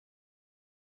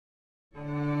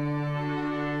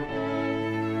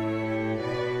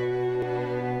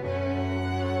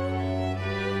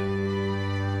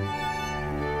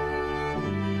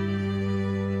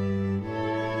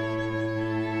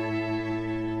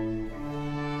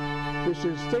This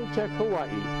is ThinkTech Hawaii.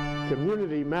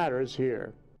 Community matters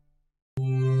here.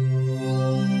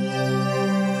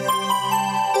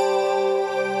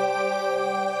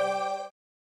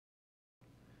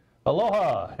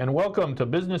 Aloha and welcome to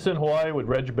Business in Hawaii with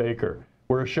Reg Baker.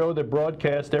 We're a show that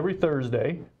broadcasts every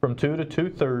Thursday from 2 to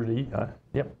 2:30.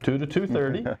 2 to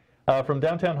 2:30 from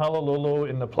downtown Honolulu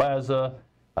in the Plaza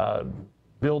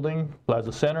building,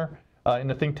 Plaza Center, in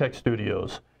the ThinkTech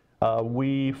studios.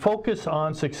 We focus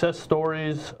on success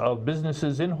stories of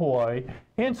businesses in Hawaii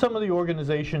and some of the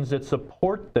organizations that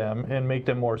support them and make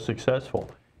them more successful.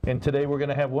 And today we're going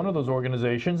to have one of those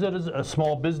organizations that is a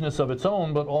small business of its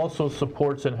own, but also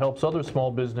supports and helps other small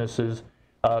businesses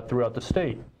throughout the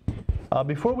state.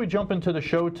 Before we jump into the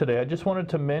show today, I just wanted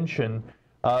to mention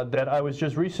that I was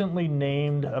just recently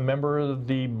named a member of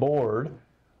the board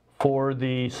for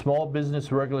the Small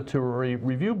Business Regulatory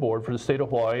Review Board for the state of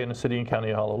Hawaii and the city and county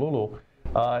of Honolulu.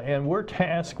 And we're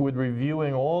tasked with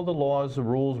reviewing all the laws,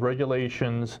 rules,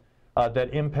 regulations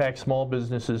that impact small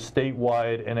businesses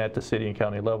statewide and at the city and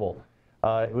county level.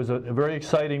 It was a very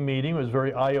exciting meeting. It was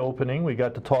very eye-opening. We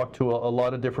got to talk to a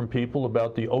lot of different people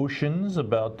about the oceans,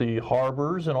 about the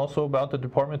harbors, and also about the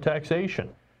Department of Taxation.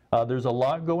 There's a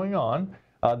lot going on.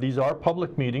 These are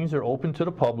public meetings. They're open to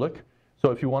the public. So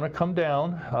if you want to come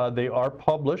down, they are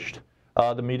published,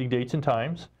 the meeting dates and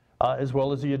times, as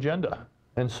well as the agenda.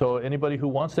 And so anybody who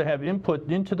wants to have input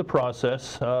into the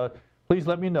process, please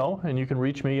let me know, and you can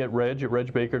reach me at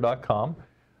reg@regbaker.com,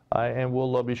 and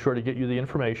we'll be sure to get you the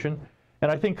information. And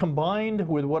I think combined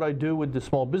with what I do with the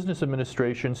Small Business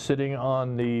Administration, sitting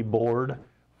on the board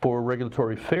for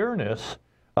regulatory fairness,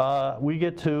 we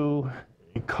get to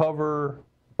cover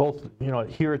both,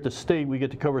 here at the state, we get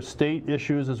to cover state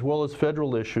issues as well as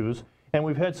federal issues, and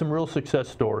we've had some real success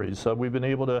stories. We've been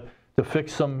able to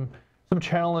fix some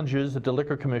challenges that the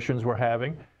liquor commissions were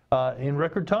having in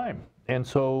record time. And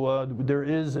so there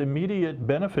is immediate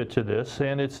benefit to this,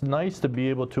 and it's nice to be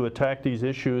able to attack these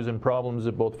issues and problems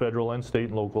at both federal and state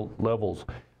and local levels.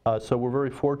 So we're very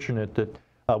fortunate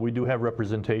that we do have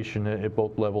representation at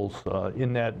both levels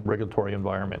in that regulatory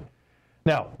environment.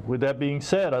 Now, with that being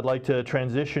said, I'd like to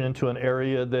transition into an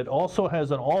area that also has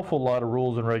an awful lot of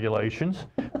rules and regulations.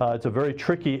 It's a very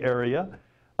tricky area,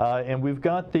 and we've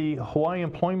got the Hawaii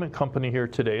Employment Company here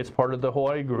today. It's part of the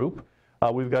Hawaii Group.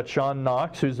 We've got Sean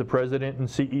Knox, who's the president and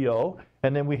CEO,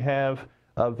 and then we have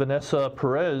Vanessa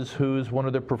Perez, who's one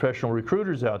of the professional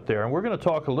recruiters out there. And we're going to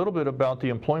talk a little bit about the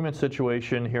employment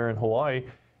situation here in Hawaii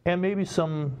and maybe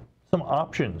some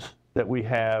options that we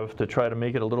have to try to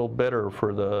make it a little better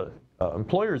for the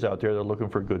employers out there that are looking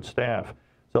for good staff.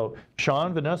 So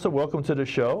Sean, Vanessa, welcome to the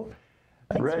show.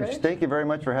 Thanks, Reg, thank you very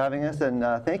much for having us, and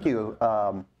thank you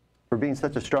for being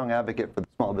such a strong advocate for the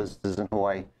small businesses in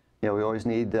Hawaii. We always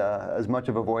need as much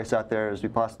of a voice out there as we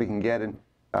possibly can get, and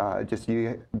just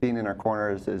you being in our corner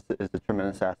is a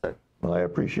tremendous asset. Well, I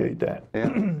appreciate that. Yeah.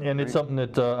 And it's something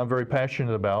that I'm very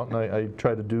passionate about, and I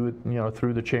try to do it,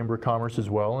 through the Chamber of Commerce as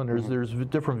well. And there's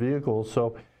different vehicles,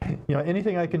 so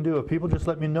anything I can do, if people just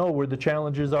let me know where the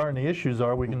challenges are and the issues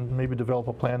are, we can maybe develop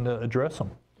a plan to address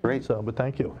them. Great. So, but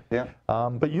thank you. Yeah.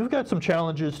 But you've got some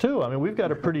challenges too. I mean, we've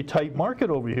got a pretty tight market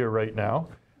over here right now.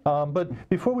 But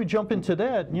before we jump into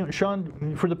that,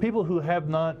 Sean, for the people who have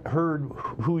not heard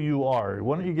who you are,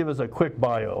 why don't you give us a quick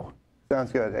bio?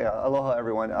 Sounds good. Yeah, aloha,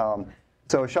 everyone.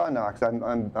 So Sean Knox, I'm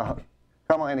a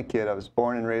Kama'aina kid. I was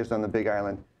born and raised on the Big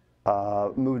Island.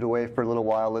 Moved away for a little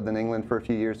while, lived in England for a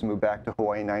few years, and moved back to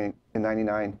Hawaii in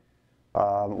 '99.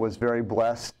 Was very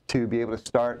blessed to be able to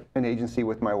start an agency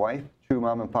with my wife, true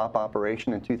mom and pop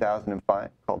operation in 2005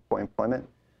 called Hawaii Employment.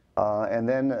 And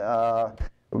then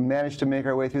managed to make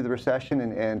our way through the recession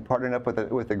and partnered up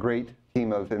with a great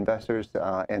team of investors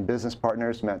and business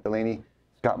partners, Matt Delaney,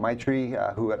 Scott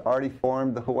Maitrey, who had already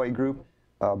formed the Hawaii Group,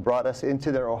 brought us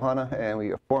into their ohana, and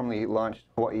we formally launched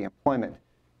Hawaii Employment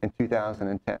in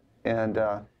 2010. And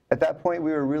at that point,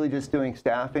 we were really just doing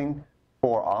staffing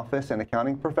for office and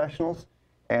accounting professionals.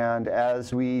 And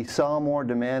as we saw more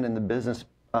demand in the business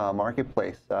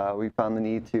marketplace, we found the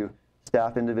need to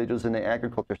staff individuals in the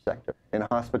agriculture sector, in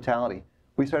hospitality.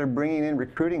 We started bringing in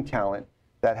recruiting talent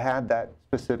that had that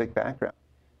specific background.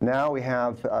 Now we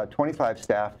have 25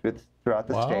 staff throughout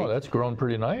the state. Wow, that's grown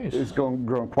pretty nice. It's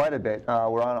grown quite a bit.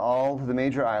 We're on all the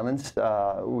major islands.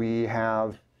 We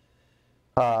have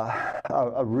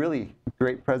a really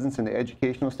great presence in the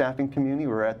educational staffing community.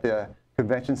 We're at the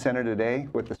convention center today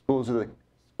with the Schools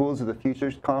of the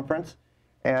Futures conference.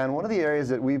 And one of the areas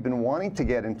that we've been wanting to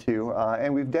get into,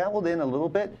 and we've dabbled in a little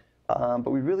bit,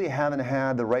 but we really haven't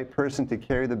had the right person to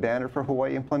carry the banner for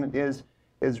Hawaii Employment, is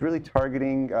really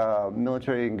targeting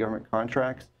military and government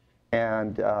contracts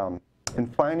and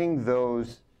and finding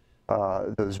those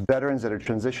veterans that are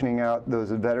transitioning out,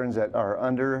 those veterans that are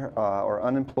under or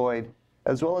unemployed,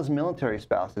 as well as military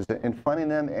spouses, and finding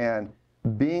them and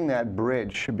being that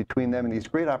bridge between them and these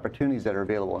great opportunities that are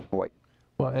available in Hawaii.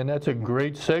 Well, and that's a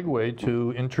great segue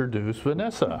to introduce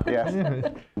Vanessa. Yes.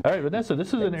 All right, Vanessa,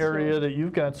 this is an area that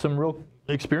you've got some real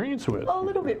experience with. Oh, a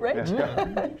little bit, Reg.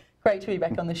 Yeah. Great to be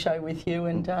back on the show with you,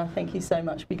 and thank you so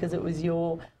much, because it was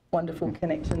your wonderful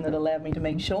connection that allowed me to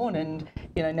meet Sean, and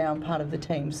now I'm part of the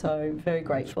team, so very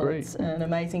grateful. It's an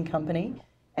amazing company,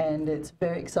 and it's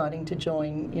very exciting to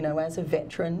join, as a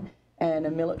veteran and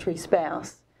a military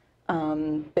spouse,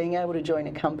 being able to join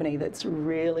a company that's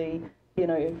really,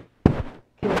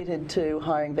 committed to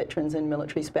hiring veterans and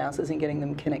military spouses and getting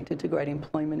them connected to great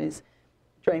employment is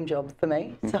a dream job for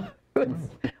me. So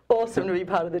it's awesome to be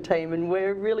part of the team, and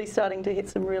we're really starting to hit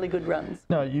some really good runs.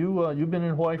 Now, you've been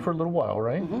in Hawaii for a little while,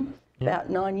 right? Mm-hmm. Yeah.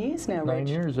 About 9 years now, Reg. 9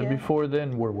 years, and before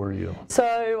then, where were you?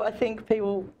 So I think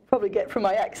people probably get from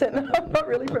my accent that I'm not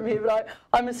really from here, but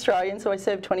I'm Australian, so I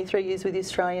served 23 years with the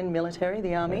Australian military,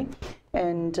 the Army,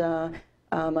 and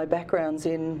my background's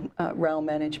in rail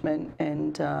management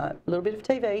and a little bit of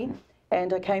TV,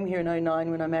 and I came here in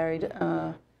 2009 when I married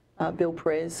Bill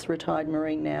Perez, retired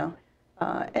Marine now.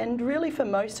 And really for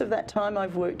most of that time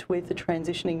I've worked with the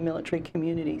transitioning military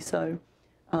community. So,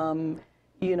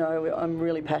 I'm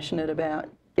really passionate about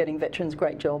getting veterans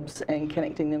great jobs and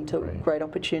connecting them to great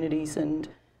opportunities, and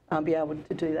be able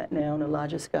to do that now on a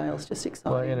larger scale is just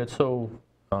exciting. Well, and it's so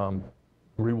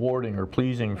rewarding or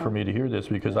pleasing for me to hear this,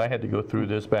 because I had to go through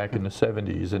this back in the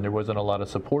 70s, and there wasn't a lot of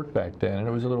support back then, and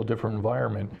it was a little different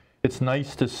environment. It's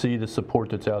nice to see the support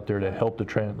that's out there to help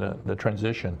the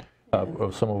transition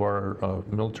of some of our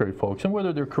military folks, and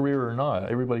whether they're career or not,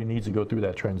 everybody needs to go through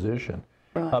that transition.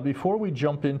 Right. Before we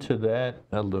jump into that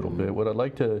a little bit, what I'd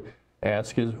like to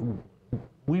ask is,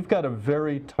 we've got a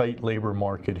very tight labor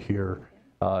market here,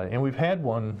 and we've had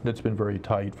one that's been very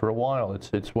tight for a while.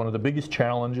 It's one of the biggest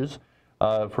challenges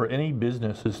for any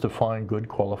business is to find good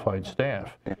qualified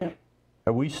staff.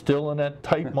 Are we still in that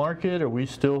tight market? Are we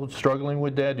still struggling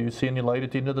with that? Do you see any light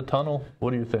at the end of the tunnel?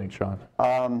 What do you think, Sean?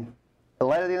 The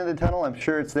light at the end of the tunnel, I'm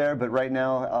sure it's there, but right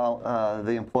now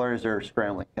the employers are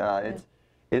scrambling. It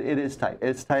is tight.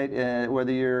 It's tight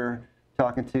whether you're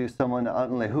talking to someone out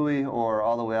in Lehui or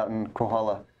all the way out in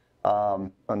Kohala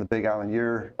on the Big Island.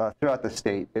 You're throughout the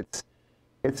state.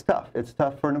 It's tough. It's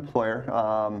tough for an employer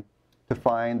to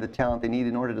find the talent they need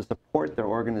in order to support their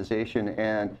organization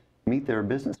and meet their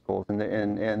business goals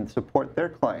and support their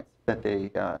clients that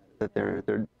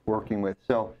they're working with.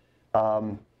 So.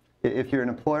 If you're an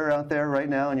employer out there right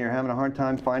now and you're having a hard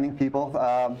time finding people,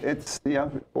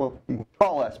 well, you can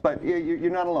call us, but you're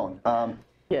not alone.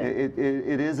 It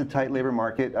is a tight labor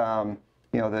market.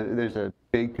 There's a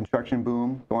big construction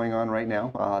boom going on right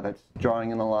now that's drawing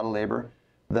in a lot of labor.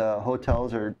 The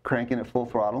hotels are cranking at full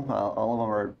throttle. All of them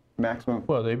are maximum.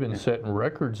 Well, they've been setting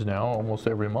records now almost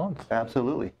every month.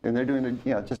 Absolutely, and they're doing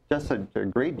just a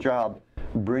great job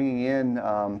bringing in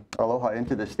aloha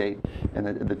into the state and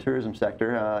the tourism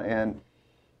sector, and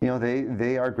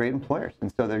they are great employers,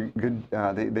 and so they're good.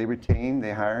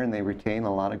 They hire and they retain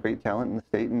a lot of great talent in the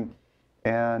state,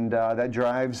 and that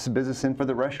drives business in for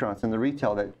the restaurants and the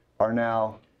retail that are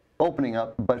now opening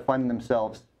up but finding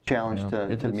themselves challenged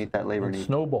to meet that labor need.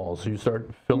 Snowballs. You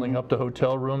start filling up the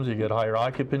hotel rooms, you get higher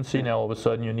occupancy. Now all of a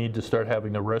sudden you need to start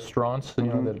having the restaurants,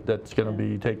 that's going to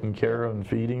be taking care of and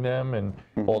feeding them, and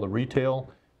all the retail.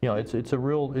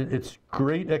 It's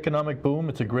great economic boom.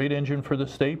 It's a great engine for the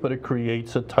state, but it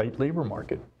creates a tight labor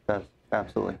market. That's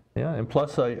absolutely. Yeah, and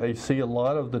plus I see a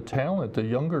lot of the talent, the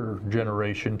younger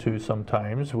generation too,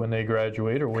 sometimes when they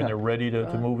graduate or when they're ready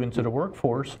to move into the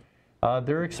workforce.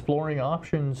 They're exploring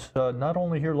options not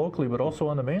only here locally, but also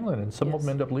on the mainland, and some of them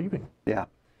end up leaving. Yeah,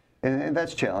 and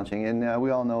that's challenging. And we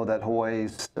all know that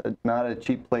Hawaii's not a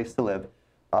cheap place to live.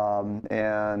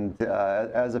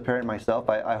 As a parent myself,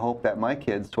 I hope that my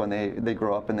kids, when they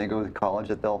grow up and they go to college,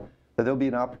 that there'll be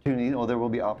an opportunity, or there will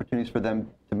be opportunities for them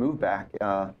to move back,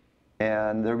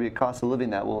 and there'll be a cost of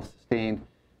living that will sustain,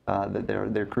 that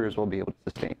their careers will be able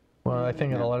to sustain. Well, I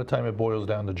think a lot of time it boils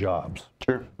down to jobs.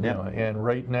 Sure. And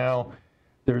right now,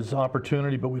 there's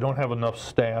opportunity, but we don't have enough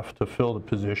staff to fill the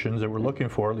positions that we're looking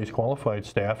for, at least qualified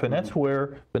staff. And that's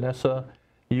where, Vanessa,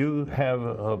 you have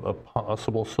a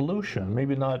possible solution.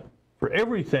 Maybe not for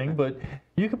everything, but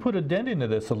you could put a dent into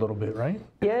this a little bit, right?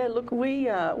 Yeah, look,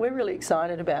 we're really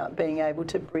excited about being able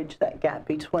to bridge that gap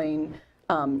between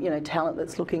talent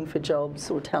that's looking for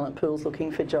jobs, or talent pools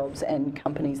looking for jobs, and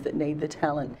companies that need the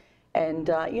talent. And,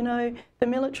 the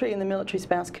military and the military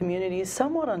spouse community is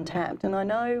somewhat untapped. And I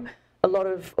know a lot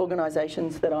of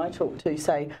organisations that I talk to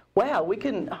say, wow, we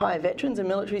can hire veterans and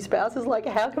military spouses, like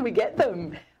how can we get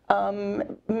them?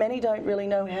 Many don't really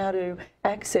know how to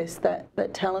access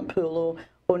that talent pool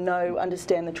or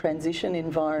understand the transition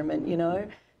environment, you know.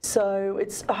 So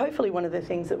it's hopefully one of the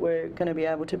things that we're going to be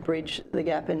able to bridge the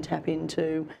gap and tap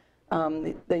into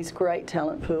these great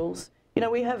talent pools. You know,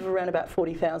 we have around about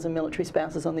 40,000 military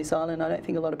spouses on this island. I don't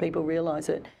think a lot of people realise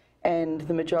it. And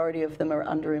the majority of them are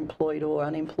underemployed or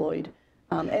unemployed.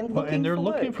 And they're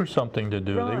looking for something to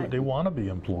do. Right. They want to be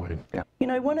employed. Yeah. You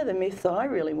know, one of the myths I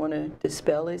really want to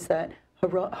dispel is that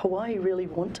Hawaii really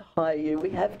want to hire you. We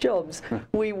have jobs.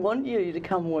 We want you to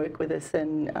come work with us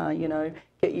and, you know,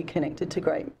 get you connected to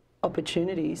great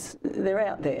opportunities. They're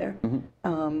out there.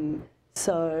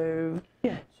 So,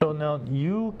 yeah. So now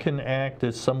you can act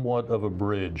as somewhat of a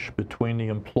bridge between the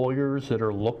employers that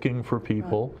are looking for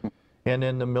people and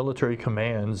then the military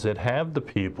commands that have the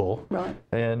people. Right.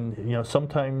 And, you know,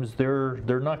 sometimes they're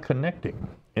not connecting.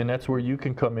 And that's where you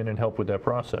can come in and help with that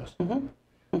process.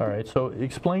 All right, so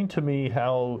explain to me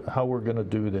how we're going to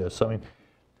do this. I mean,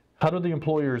 how do the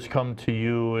employers come to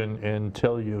you and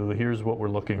tell you, here's what we're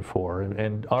looking for?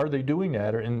 And are they doing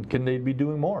that, and can they be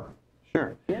doing more?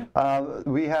 Sure. Yeah.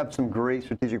 We have some great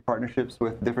strategic partnerships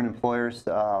with different employers,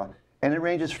 and it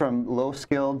ranges from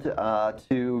low-skilled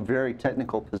to very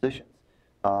technical positions.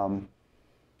 And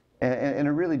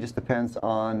it really just depends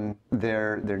on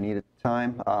their need at the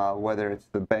time, whether it's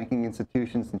the banking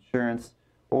institutions, insurance,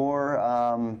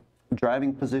 or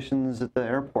driving positions at the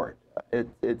airport.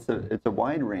 It's a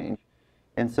wide range.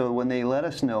 And so when they let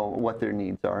us know what their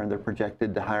needs are and their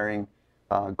projected hiring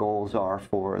goals are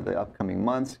for the upcoming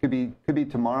months, could be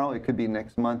tomorrow, it could be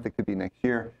next month, it could be next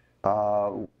year,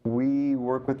 we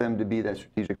work with them to be that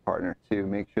strategic partner to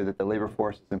make sure that the labor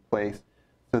force is in place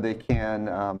so they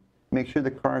can make sure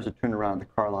the cars are turned around at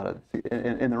the car lot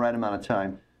in the right amount of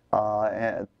time,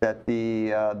 that the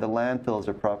landfills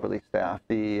are properly staffed,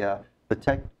 the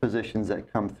tech positions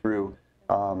that come through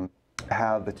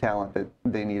have the talent that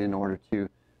they need in order to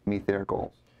meet their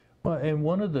goals. Well, and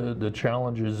one of the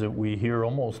challenges that we hear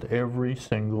almost every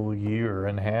single year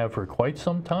and have for quite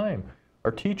some time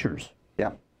are teachers.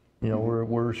 Yeah. You know,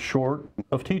 we're short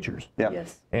of teachers. Yeah.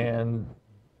 Yes. And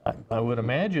I would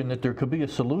imagine that there could be a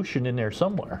solution in there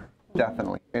somewhere.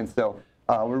 Definitely. And so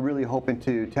we're really hoping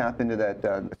to tap into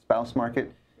that spouse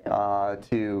market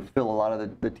to fill a lot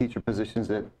of the teacher positions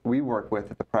that we work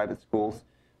with at the private schools.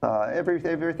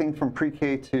 Everything from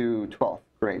pre-K to 12th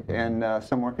grade, and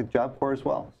some work at Job Corps as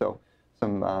well. So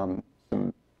some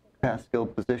past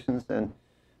skilled positions, and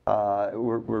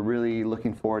we're really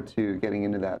looking forward to getting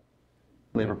into that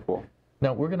labor pool.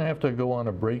 Now, we're going to have to go on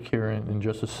a break here in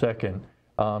just a second,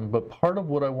 but part of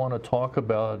what I want to talk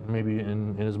about, maybe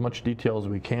in as much detail as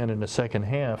we can in the second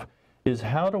half, is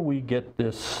how do we get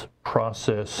this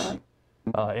process,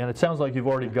 and it sounds like you've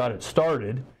already got it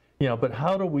started, you know, but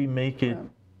how do we make it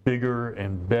bigger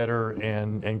and better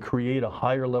and create a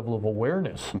higher level of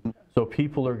awareness so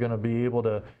people are going to be able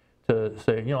to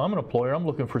say, you know, I'm an employer, I'm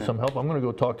looking for some help, I'm going to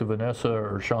go talk to Vanessa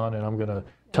or Sean and I'm going to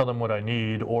tell them what I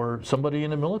need, or somebody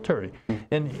in the military.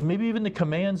 And maybe even the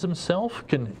commands themselves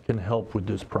can help with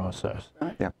this process.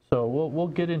 Yeah. So we'll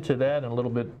get into that in a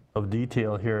little bit of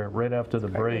detail here right after the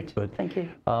break. But Thank you.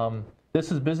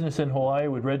 This is Business in Hawaii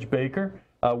with Reg Baker.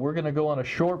 We're going to go on a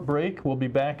short break. We'll be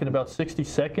back in about 60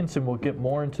 seconds, and we'll get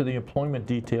more into the employment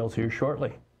details here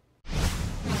shortly.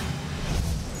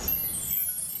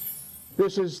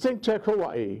 This is ThinkTech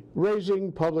Hawaii,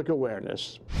 raising public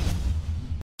awareness.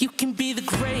 You can be the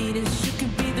greatest, you can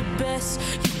be the best,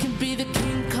 you can be the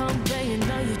King Kong banging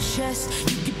on your chest.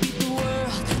 You can beat the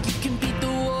world, you can beat the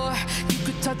war, you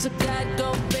could talk to God,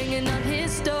 go banging on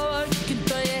his door. You can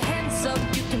throw your hands up,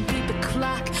 you can beat the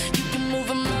clock, you can move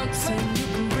a mountain, you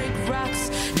can break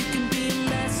rocks, you can be a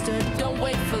master, don't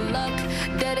wait for luck.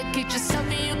 Dedicate yourself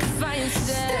and you can find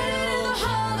yourself. Stand in the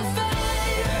Hall of Fame.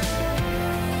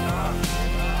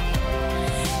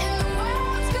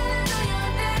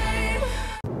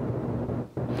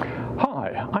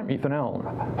 Hi, I'm Ethan Allen,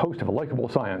 host of Likeable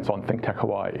Science on ThinkTech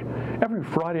Hawaii. Every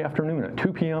Friday afternoon at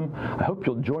 2 p.m., I hope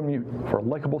you'll join me for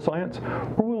Likeable Science,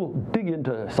 where we'll dig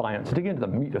into science, dig into the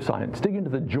meat of science, dig into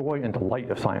the joy and delight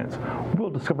of science. We'll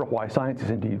discover why science is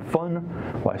indeed fun,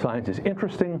 why science is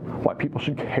interesting, why people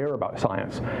should care about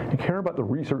science, and care about the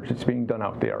research that's being done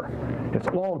out there. It's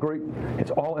all great,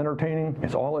 it's all entertaining,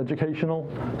 it's all educational,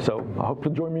 so I hope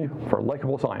you'll join me for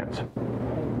Likeable Science.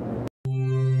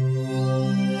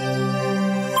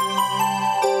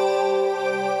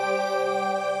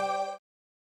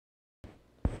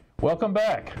 Welcome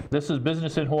back. This is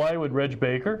Business in Hawaii with Reg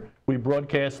Baker. We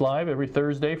broadcast live every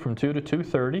Thursday from 2 to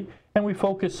 2:30, and we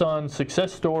focus on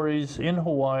success stories in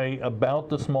Hawaii about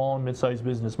the small and mid-sized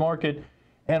business market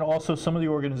and also some of the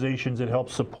organizations that help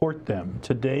support them.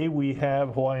 Today we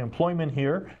have Hawaii Employment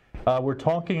here. We're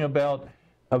talking about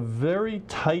a very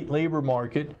tight labor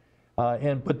market,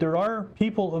 but there are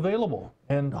people available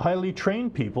and highly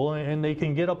trained people, and they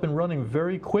can get up and running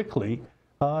very quickly.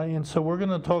 And so we're going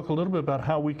to talk a little bit about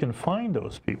how we can find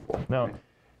those people. Now,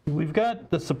 we've got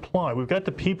the supply, we've got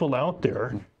the people out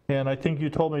there, and I think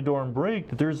you told me during break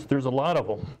that there's a lot of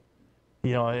them,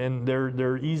 you know, and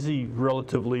they're easy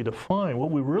relatively to find.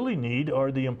 What we really need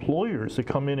are the employers to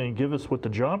come in and give us what the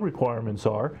job requirements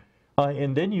are,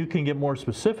 and then you can get more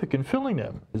specific in filling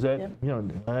them. Is that, you know,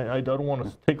 I don't want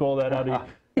to take all that out of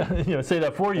you, you know, say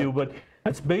that for you, but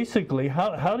that's basically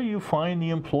how do you find the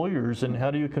employers and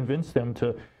how do you convince them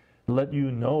to let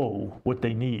you know what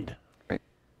they need?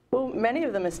 Well, many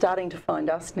of them are starting to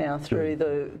find us now through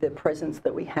the presence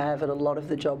that we have at a lot of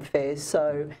the job fairs.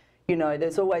 So, you know,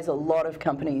 there's always a lot of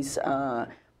companies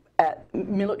at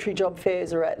military job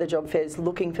fairs or at the job fairs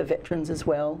looking for veterans as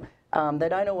well. They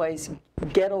don't always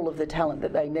get all of the talent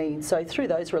that they need. So through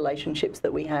those relationships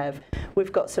that we have,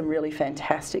 we've got some really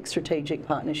fantastic strategic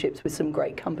partnerships with some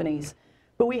great companies.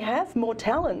 But we have more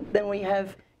talent than we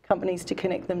have companies to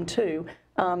connect them to.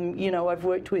 You know, I've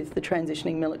worked with the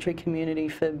transitioning military community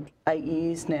for 8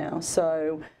 years now,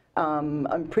 so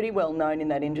I'm pretty well known in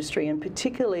that industry, and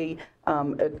particularly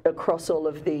across all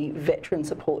of the veteran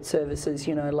support services,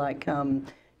 you know, like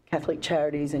Catholic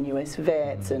Charities and US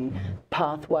Vets and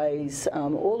Pathways,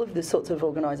 all of the sorts of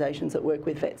organisations that work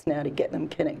with vets now to get them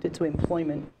connected to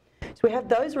employment. So we have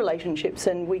those relationships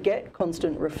and we get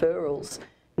constant referrals.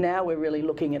 Now we're really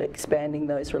looking at expanding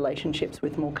those relationships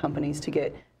with more companies to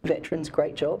get veterans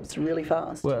great jobs really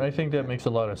fast. Well, I think that makes a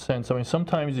lot of sense. I mean,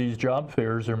 sometimes these job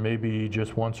fairs are maybe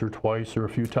just once or twice or a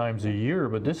few times a year,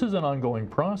 but this is an ongoing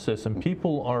process, and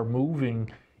people are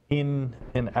moving in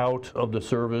and out of the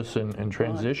service and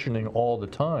transitioning all the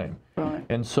time. Right.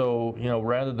 And so, you know,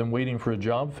 rather than waiting for a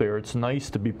job fair, it's nice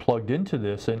to be plugged into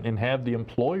this and have the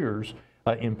employers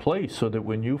in place so that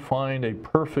when you find a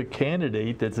perfect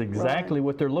candidate that's exactly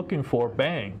what they're looking for,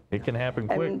 bang, it can happen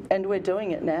quick. And we're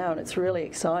doing it now, and it's really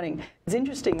exciting. It's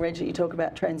interesting, Reg, that you talk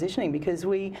about transitioning, because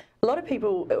a lot of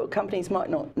people, companies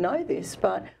might not know this,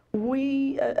 but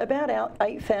about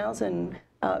 8,000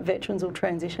 veterans will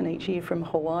transition each year from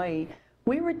Hawaii.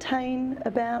 We retain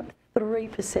about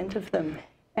 3% of them.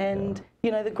 And,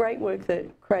 you know, the great work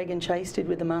that Craig and Chase did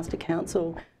with the Master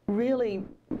Council really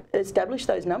established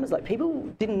those numbers. Like, people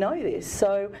didn't know this.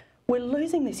 So we're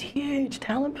losing this huge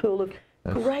talent pool of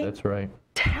great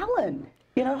talent,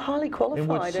 you know, highly qualified. And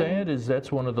what's sad is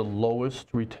that's one of the lowest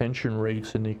retention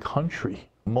rates in the country.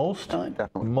 Most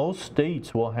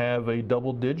states will have a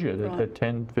double digit at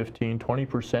 10, 15,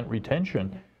 20%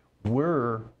 retention.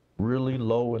 We're really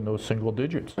low in those single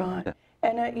digits. Right.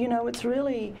 And, you know, it's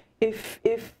really, if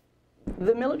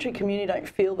the military community don't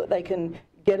feel that they can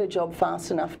get a job fast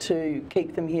enough to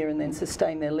keep them here and then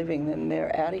sustain their living, then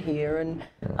they're out of here. And,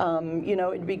 you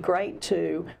know, it'd be great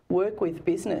to work with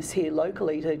business here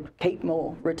locally to keep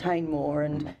more, retain more,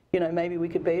 and, you know, maybe we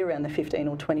could be around the 15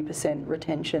 or 20%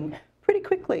 retention pretty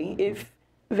quickly if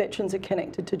veterans are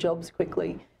connected to jobs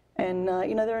quickly. And,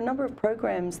 you know, there are a number of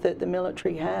programs that the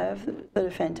military have that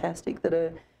are fantastic, that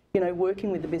are, you know,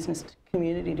 working with the business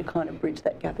community to kind of bridge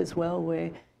that gap as well, where,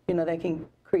 you know, they can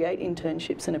create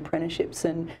internships and apprenticeships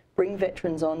and bring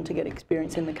veterans on to get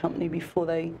experience in the company before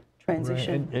they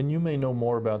transition. Right. And you may know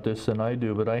more about this than I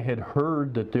do, but I had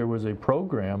heard that there was a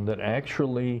program that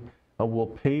actually will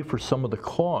pay for some of the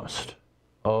cost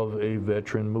of a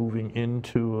veteran moving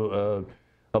into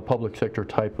a public sector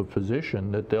type of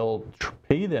position, that they'll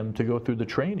pay them to go through the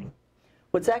training.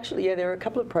 Well, it's actually, yeah, there are a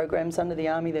couple of programs under the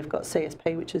Army. They've got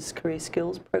CSP, which is Career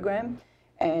Skills Program,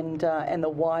 and the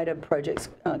wider projects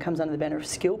comes under the banner of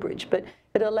SkillBridge. But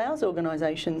it allows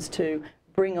organisations to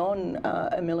bring on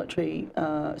a military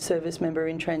service member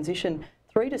in transition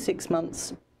 3 to 6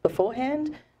 months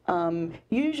beforehand.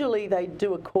 Usually they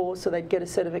do a course, so they'd get a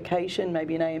certification,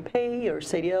 maybe an AMP or a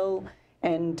CDL,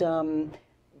 and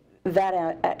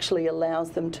that actually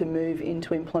allows them to move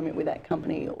into employment with that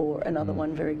company or another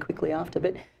one very quickly after.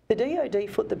 But the DoD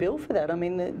foot the bill for that. I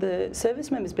mean, the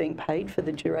service members being paid for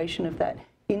the duration of that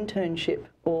internship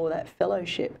or that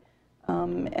fellowship.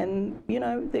 And, you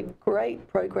know, they're great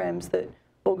programs that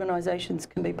organisations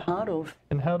can be part of.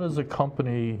 And how does a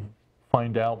company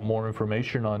find out more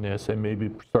information on this and maybe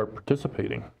start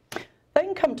participating? They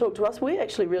can come talk to us. We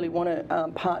actually really want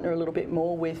to partner a little bit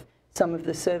more with some of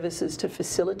the services to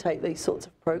facilitate these sorts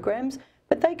of programs.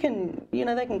 But they can,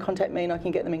 they can contact me and I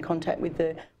can get them in contact with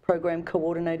the program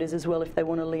coordinators as well if they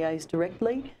want to liaise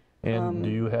directly. And do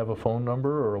you have a phone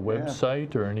number or a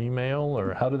website or an email,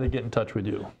 or how do they get in touch with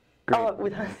you? Great.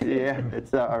 With us. Yeah,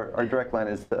 it's our direct line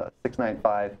is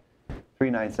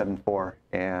 695-3974,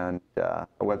 and our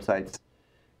website's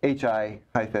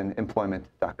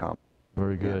hi-employment.com.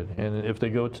 Very good. And if they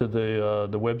go to the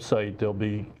website, there'll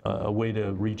be a way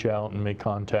to reach out and make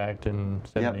contact and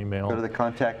send an email. Go to the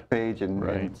contact page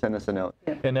and send us a note.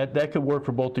 Yep. And that could work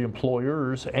for both the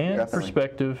employers and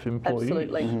prospective employees.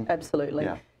 Absolutely, absolutely.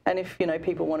 Yeah. And if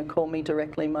people want to call me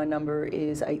directly, my number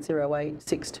is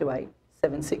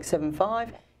 808-628-7675,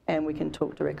 and we can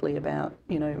talk directly about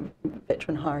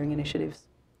veteran hiring initiatives.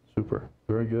 Super,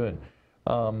 very good.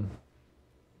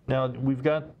 Now, we've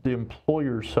got the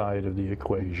employer side of the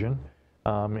equation,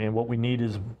 and what we need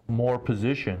is more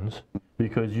positions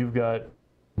because you've got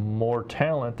more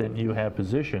talent than you have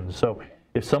positions. So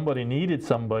if somebody needed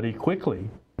somebody quickly,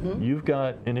 you've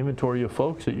got an inventory of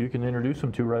folks that you can introduce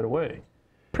them to right away.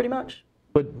 Pretty much.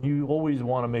 But you always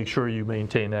want to make sure you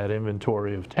maintain that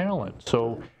inventory of talent.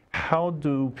 So how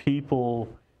do people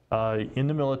in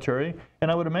the military,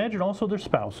 and I would imagine also their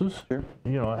spouses,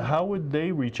 how would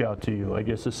they reach out to you? I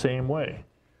guess the same way.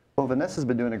 Well, Vanessa's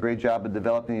been doing a great job of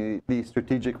developing these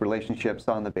strategic relationships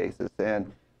on the basis,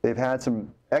 and they've had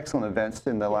some excellent events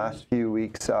in the last few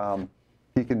weeks. You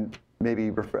can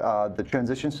maybe refer the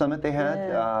transition summit they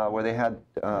had, where they had,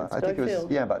 I think it was,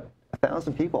 about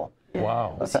 1,000 people.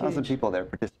 Wow. 1,000 people there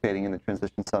participating in the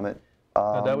transition summit.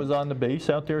 That was on the base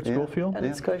out there at Schofield? And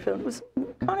at Schofield. It was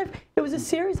it was a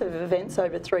series of events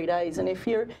over 3 days, and if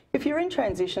you're in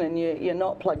transition and you're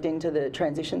not plugged into the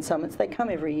transition summits, they come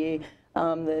every year.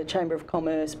 The Chamber of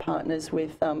Commerce partners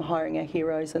with Hiring Our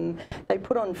Heroes, and they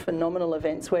put on phenomenal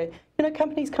events where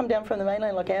companies come down from the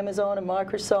mainland like Amazon and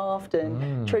Microsoft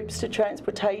and Troops to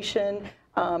Transportation.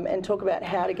 And talk about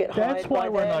how to get hired by them. That's why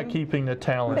we're not keeping the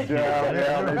talent.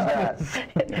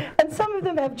 And some of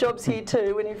them have jobs here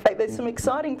too, and in fact there's some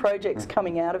exciting projects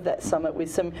coming out of that summit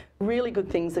with some really good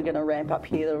things that are going to ramp up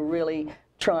here that will really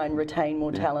try and retain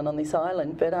more talent on this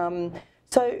island. But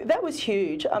so that was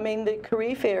huge. I mean, the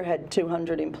career fair had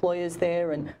 200 employers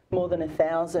there and more than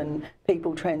 1,000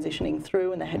 people transitioning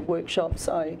through, and they had workshops.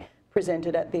 I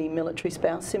presented at the Military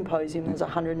Spouse Symposium. There's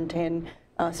 110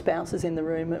 spouses in the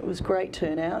room. It was great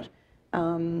turnout.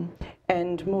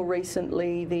 And more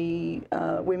recently, the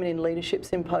Women in Leadership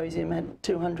Symposium had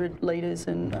 200 leaders,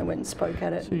 and I went and spoke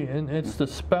at it. See, and it's the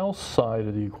spouse side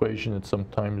of the equation that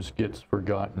sometimes gets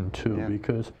forgotten too,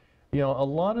 because a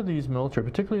lot of these military,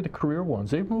 particularly the career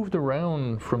ones, they've moved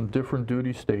around from different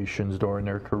duty stations during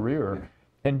their career,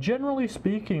 and generally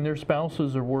speaking, their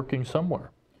spouses are working somewhere.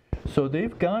 So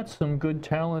they've got some good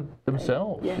talent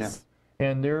themselves. Yes.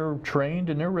 And they're trained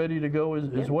and they're ready to go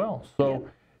as well. So,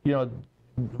 we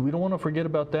don't want to forget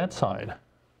about that side.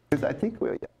 Because I think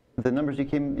the numbers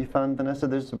you found, Vanessa,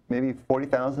 there's maybe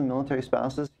 40,000 military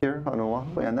spouses here on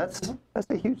Oahu, and that's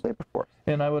a huge labor force.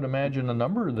 And I would imagine a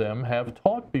number of them have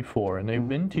taught before, and they've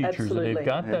been teachers, and they've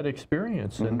got that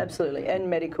experience. And Absolutely, and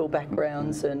medical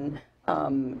backgrounds and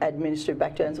administrative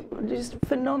backgrounds, just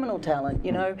phenomenal talent,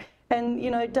 And,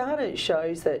 data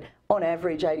shows that on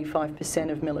average 85%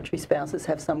 of military spouses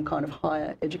have some kind of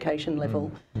higher education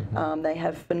level. They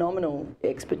have phenomenal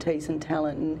expertise and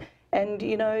talent, and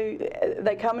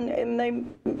they come and they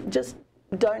just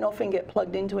don't often get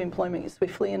plugged into employment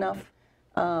swiftly enough,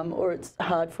 or it's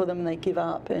hard for them and they give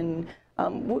up. And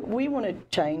we want to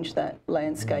change that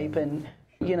landscape and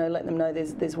let them know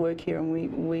there's work here, and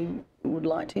we would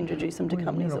like to introduce them to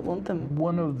companies that want them.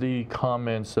 One of the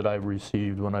comments that I've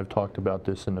received when I've talked about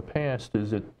this in the past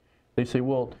is that they say,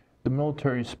 well, the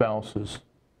military spouses,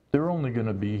 they're only going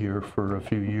to be here for a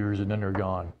few years and then they're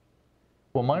gone.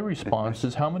 Well, my response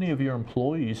is, how many of your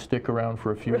employees stick around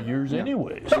for a few years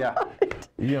anyways?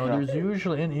 There's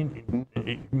usually, and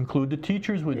include the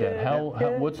teachers with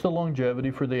that. What's the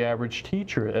longevity for the average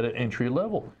teacher at an entry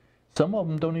level? Some of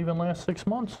them don't even last 6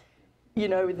 months.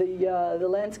 The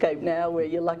landscape now where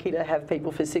you're lucky to have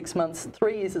people for 6 months,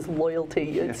 3 years is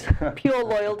loyalty. It's pure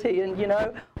loyalty. And,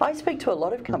 I speak to a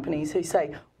lot of companies who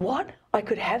say, what? I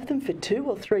could have them for 2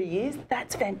 or 3 years?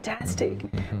 That's fantastic.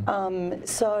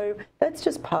 So that's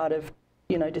just part of,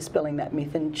 dispelling that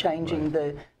myth and changing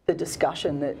the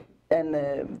discussion that, and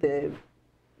the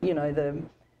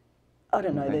I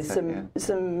don't know, there's the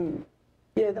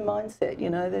mindset,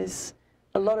 there's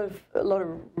a lot of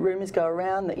rumours go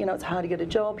around that it's hard to get a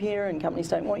job here and companies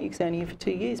don't want you because they're only here for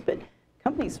 2 years, but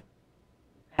companies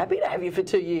happy to have you for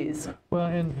 2 years. Well,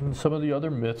 and some of the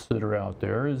other myths that are out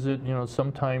there is that, you know,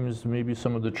 sometimes maybe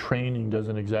some of the training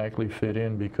doesn't exactly fit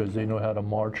in because they know how to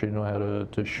march, they know how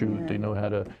to shoot, they know how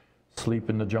to sleep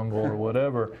in the jungle or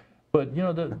whatever. But, you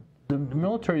know, the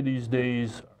military these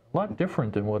days, a lot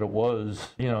different than what it was,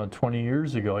 you know, 20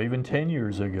 years ago, even 10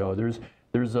 years ago.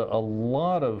 There's a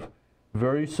lot of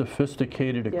very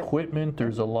sophisticated equipment.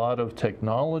 There's a lot of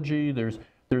technology.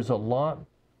 There's a lot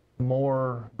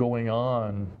more going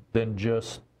on than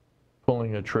just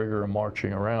pulling a trigger and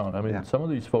marching around. I mean, some of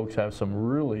these folks have some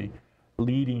really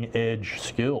leading edge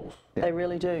skills. They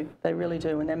really do. They really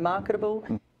do. And they're marketable.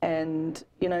 And,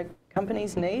 you know,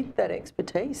 companies need that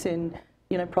expertise in,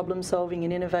 you know, problem solving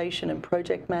and innovation and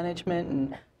project management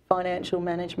and financial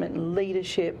management and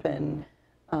leadership and,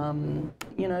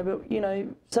 you know, but, you know,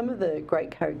 some of the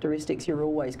great characteristics you're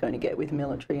always going to get with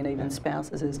military and even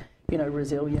spouses is, you know,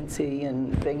 resiliency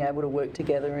and being able to work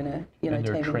together in a, you know,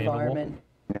 team environment.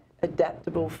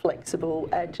 Adaptable, flexible,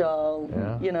 agile,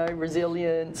 you know,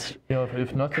 resilience. You know,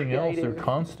 if nothing else, they're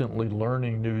constantly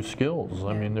learning new skills.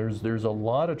 I mean, there's a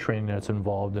lot of training that's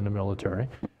involved in the military,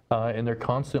 and they're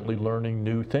constantly learning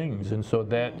new things. And so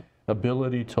that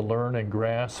ability to learn and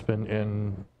grasp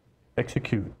and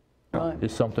execute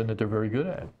is something that they're very good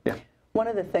at. Yeah. One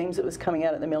of the themes that was coming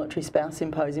out at the Military Spouse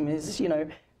Symposium is, you know,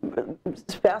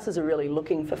 spouses are really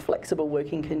looking for flexible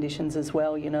working conditions as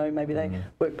well. You know, maybe they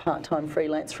work part-time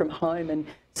freelance from home, and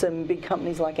some big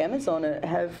companies like Amazon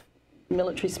have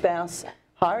military spouse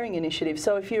hiring initiatives.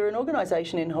 So if you're an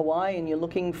organisation in Hawaii and you're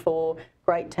looking for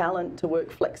great talent to work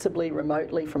flexibly,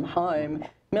 remotely from home,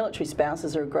 military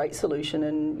spouses are a great solution.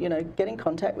 And, you know, get in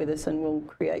contact with us and we'll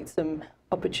create some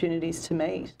opportunities to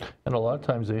meet. And a lot of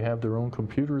times they have their own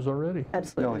computers already.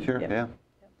 Absolutely. Oh, sure, yeah.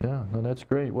 Yeah, no, that's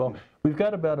great. Well, we've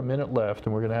got about a minute left,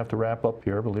 and we're going to have to wrap up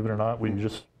here. Believe it or not, we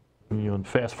just, you know,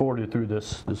 fast forwarded through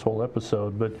this whole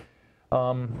episode. But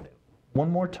one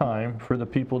more time for the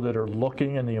people that are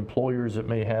looking and the employers that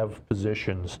may have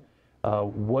positions,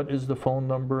 what is the phone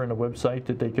number and the website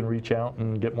that they can reach out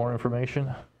and get more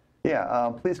information?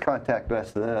 Yeah, please contact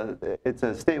us. It's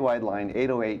a statewide line,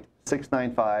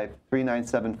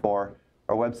 808-695-3974.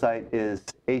 Our website is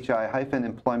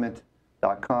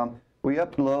hi-employment.com. We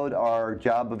upload our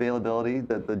job availability,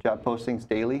 the job postings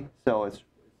daily, so it's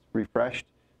refreshed.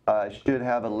 It should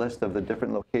have a list of the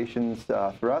different locations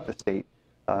throughout the state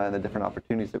and the different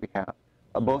opportunities that we have,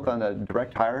 both on the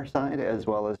direct hire side as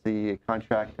well as the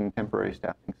contract and temporary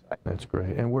staffing side. That's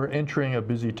great. And we're entering a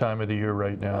busy time of the year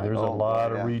right now. There's a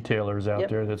lot of retailers out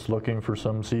there that's looking for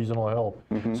some seasonal help.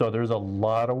 So there's a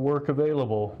lot of work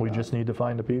available. We just need to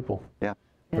find the people. Yeah.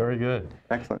 Very good.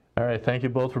 Excellent. All right, thank you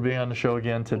both for being on the show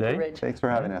again today. Thanks for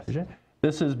having us.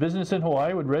 This is Business in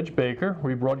Hawaii with Reg Baker.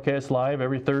 We broadcast live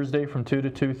every Thursday from 2 to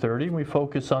 2:30. We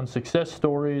focus on success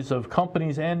stories of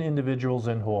companies and individuals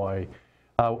in Hawaii.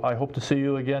 I hope to see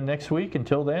you again next week.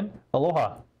 Until then,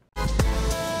 aloha.